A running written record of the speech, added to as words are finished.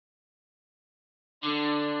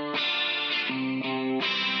The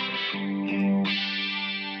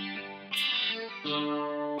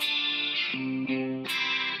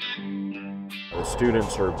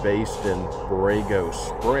students are based in Borrego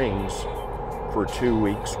Springs for 2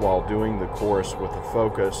 weeks while doing the course with a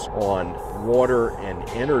focus on water and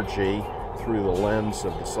energy through the lens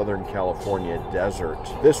of the Southern California desert.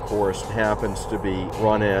 This course happens to be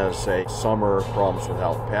run as a summer Problems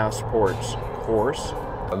Without Passports course.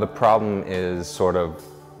 The problem is sort of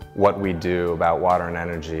what we do about water and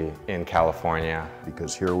energy in California.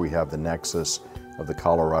 Because here we have the nexus of the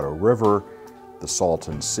Colorado River, the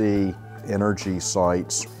Salton Sea, energy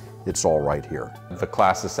sites. It's all right here. The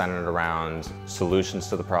class is centered around solutions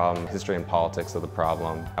to the problem, history and politics of the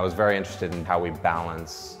problem. I was very interested in how we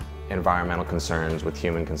balance environmental concerns with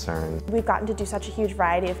human concerns. We've gotten to do such a huge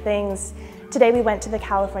variety of things. Today we went to the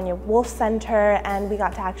California Wolf Center and we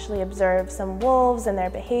got to actually observe some wolves and their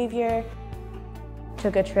behavior.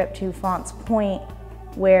 Took a trip to Fonts Point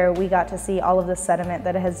where we got to see all of the sediment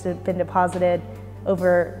that has been deposited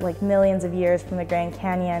over like millions of years from the Grand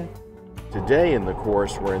Canyon. Today in the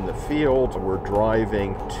course we're in the field. We're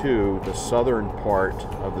driving to the southern part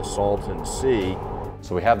of the Salton Sea.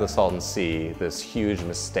 So we have the Salton Sea, this huge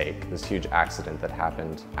mistake, this huge accident that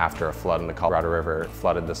happened after a flood in the Colorado River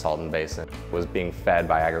flooded the Salton Basin. It was being fed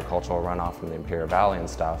by agricultural runoff from the Imperial Valley and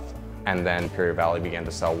stuff. And then Imperial Valley began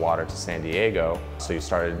to sell water to San Diego. So you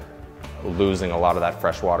started losing a lot of that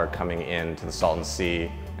fresh water coming into the Salton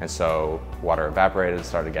Sea. And so water evaporated,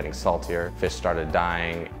 started getting saltier, fish started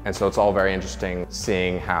dying. And so it's all very interesting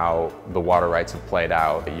seeing how the water rights have played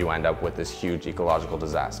out. You end up with this huge ecological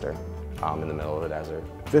disaster in the middle of the desert.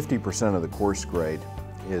 50% of the course grade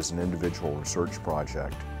is an individual research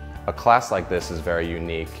project. A class like this is very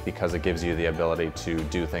unique because it gives you the ability to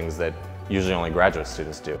do things that usually only graduate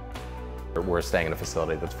students do. We're staying in a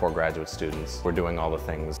facility that's for graduate students. We're doing all the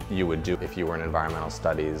things you would do if you were an environmental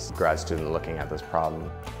studies grad student looking at this problem.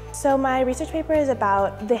 So my research paper is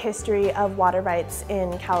about the history of water rights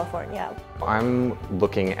in California. I'm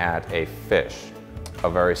looking at a fish, a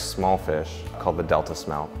very small fish called the Delta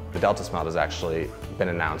smelt. The Delta smelt has actually been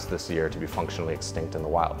announced this year to be functionally extinct in the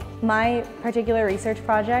wild. My particular research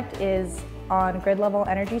project is on grid-level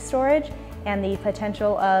energy storage and the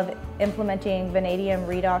potential of implementing vanadium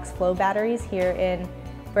redox flow batteries here in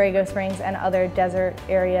Borrego Springs and other desert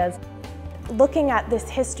areas. Looking at this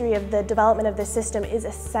history of the development of this system is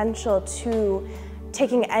essential to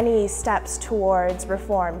taking any steps towards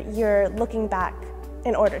reform. You're looking back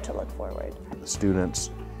in order to look forward. The students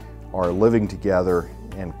are living together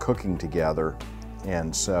and cooking together,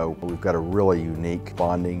 and so we've got a really unique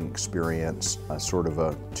bonding experience, sort of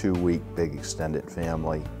a 2-week big extended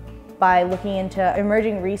family. By looking into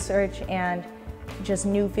emerging research and just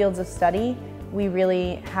new fields of study, we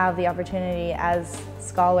really have the opportunity as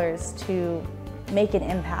scholars to make an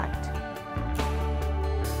impact.